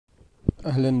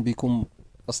أهلا بكم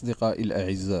أصدقائي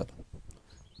الأعزاء.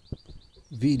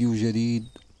 فيديو جديد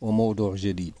وموضوع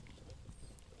جديد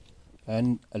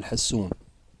عن الحسون.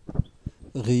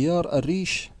 غيار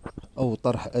الريش أو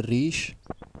طرح الريش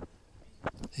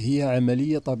هي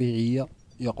عملية طبيعية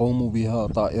يقوم بها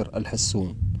طائر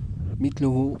الحسون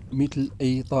مثله مثل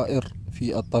أي طائر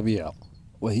في الطبيعة،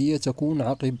 وهي تكون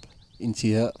عقب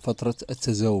انتهاء فترة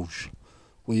التزاوج،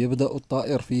 ويبدأ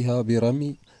الطائر فيها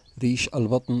برمي ريش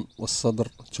البطن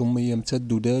والصدر، ثم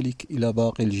يمتد ذلك إلى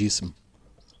باقي الجسم،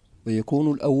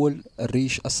 ويكون الأول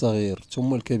الريش الصغير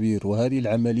ثم الكبير. وهذه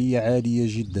العملية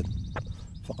عادية جدا،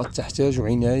 فقد تحتاج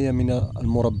عناية من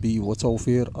المربي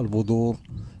وتوفير البذور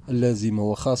اللازمة،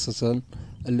 وخاصة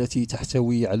التي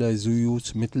تحتوي على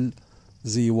زيوت مثل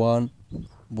زيوان،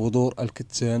 بذور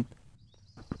الكتان،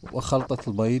 وخلطة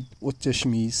البيض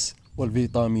والتشميس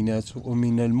والفيتامينات.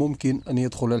 ومن الممكن أن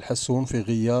يدخل الحسون في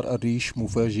غيار الريش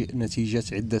مفاجئ نتيجة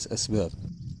عدة أسباب،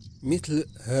 مثل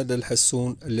هذا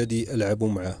الحسون الذي ألعب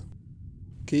معه.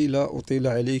 كي لا أطيل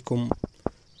عليكم،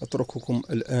 أترككم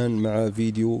الآن مع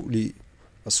فيديو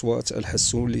لأصوات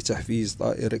الحسون لتحفيز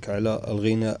طائرك على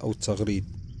الغناء أو التغريد.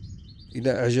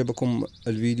 إذا أعجبكم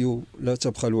الفيديو لا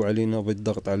تبخلوا علينا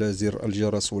بالضغط على زر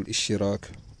الجرس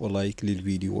والاشتراك ولايك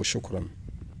للفيديو، وشكرا.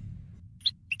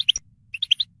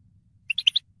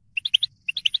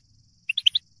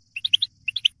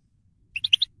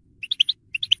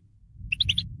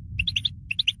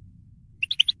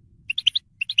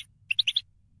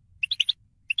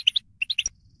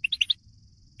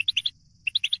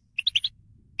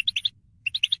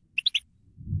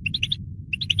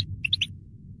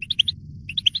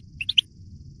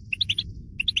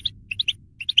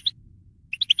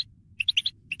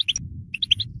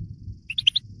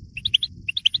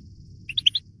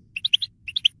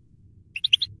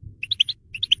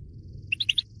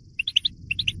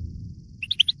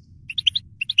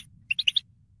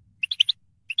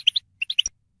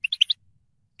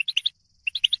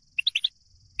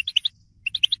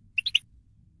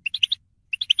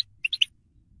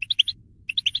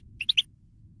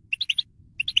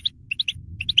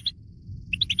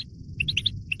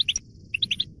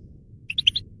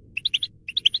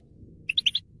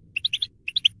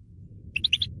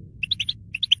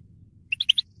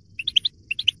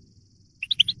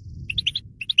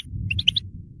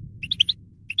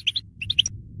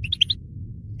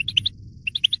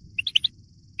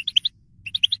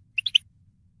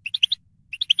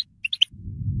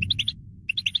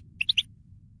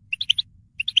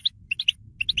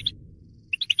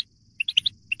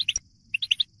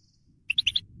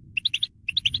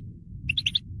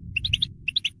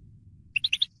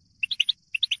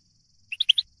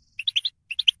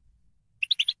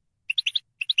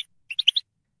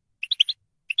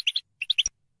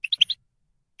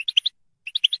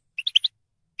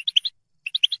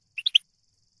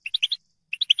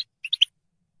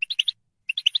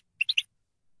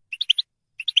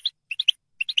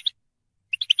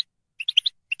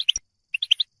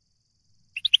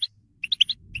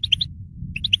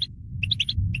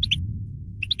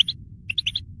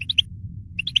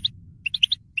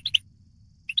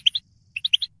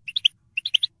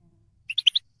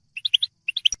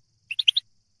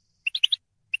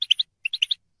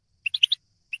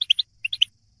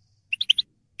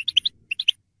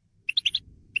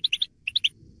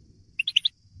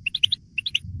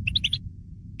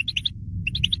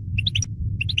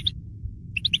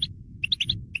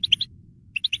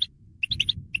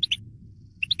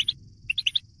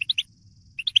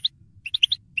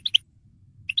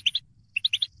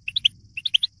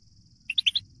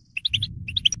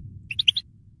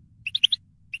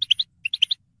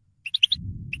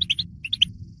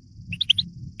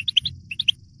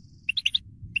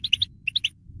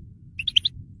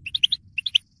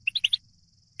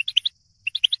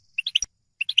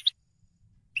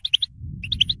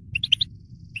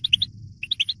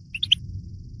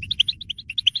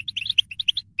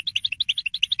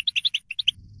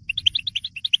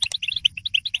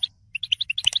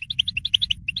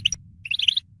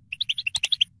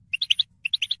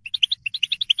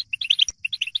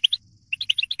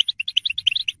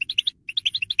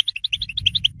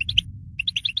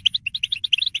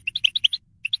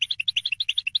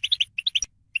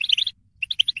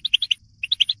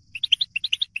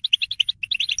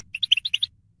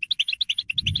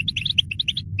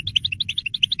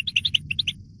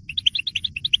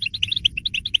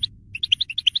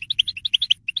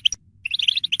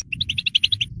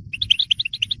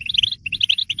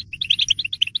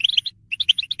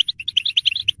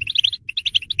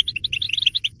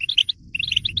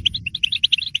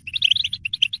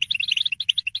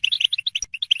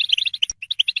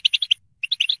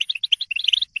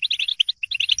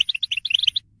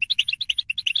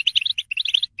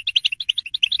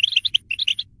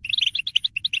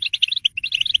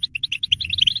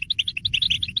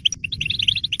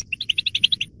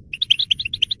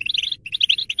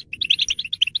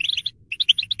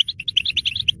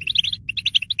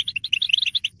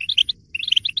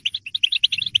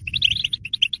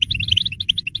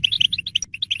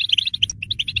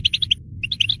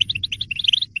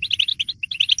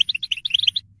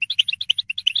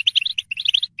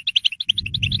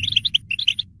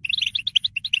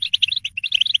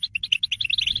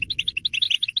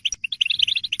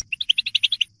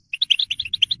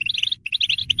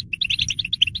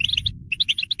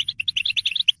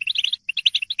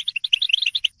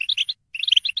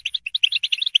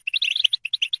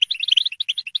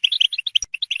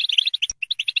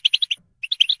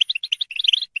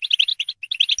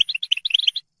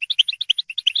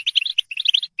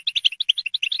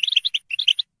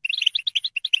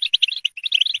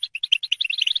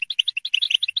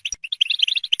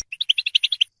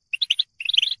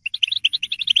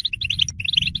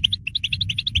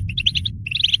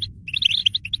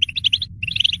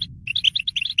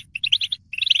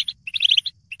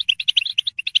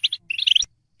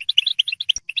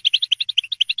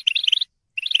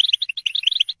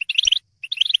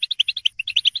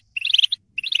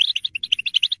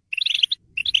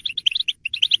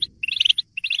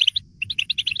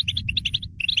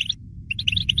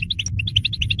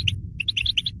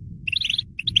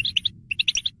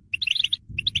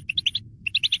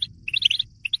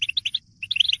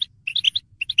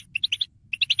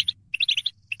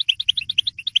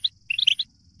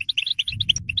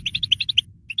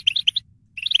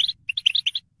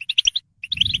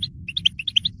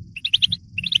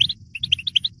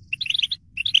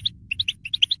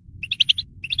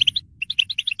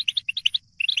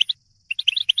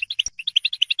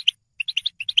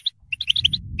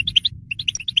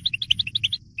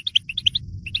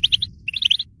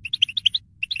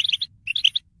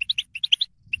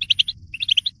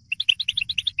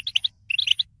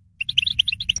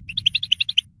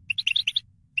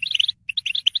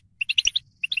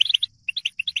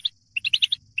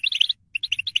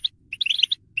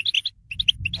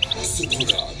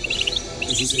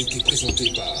 vous a été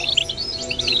présenté par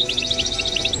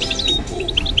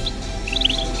Topo.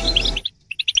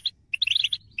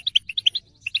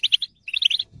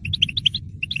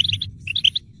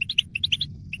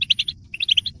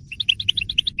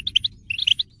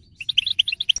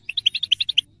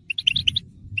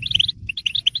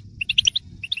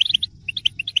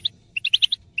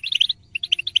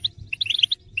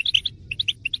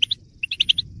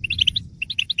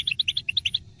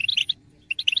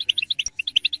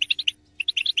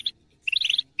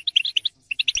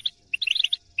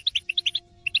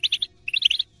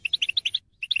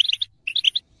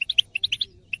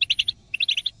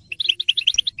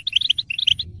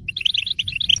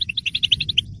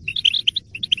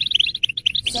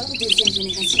 Sort deuxième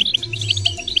génération.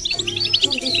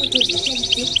 Pour des photos de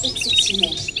qualité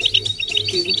exceptionnelle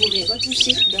que vous pourrez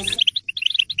retoucher dans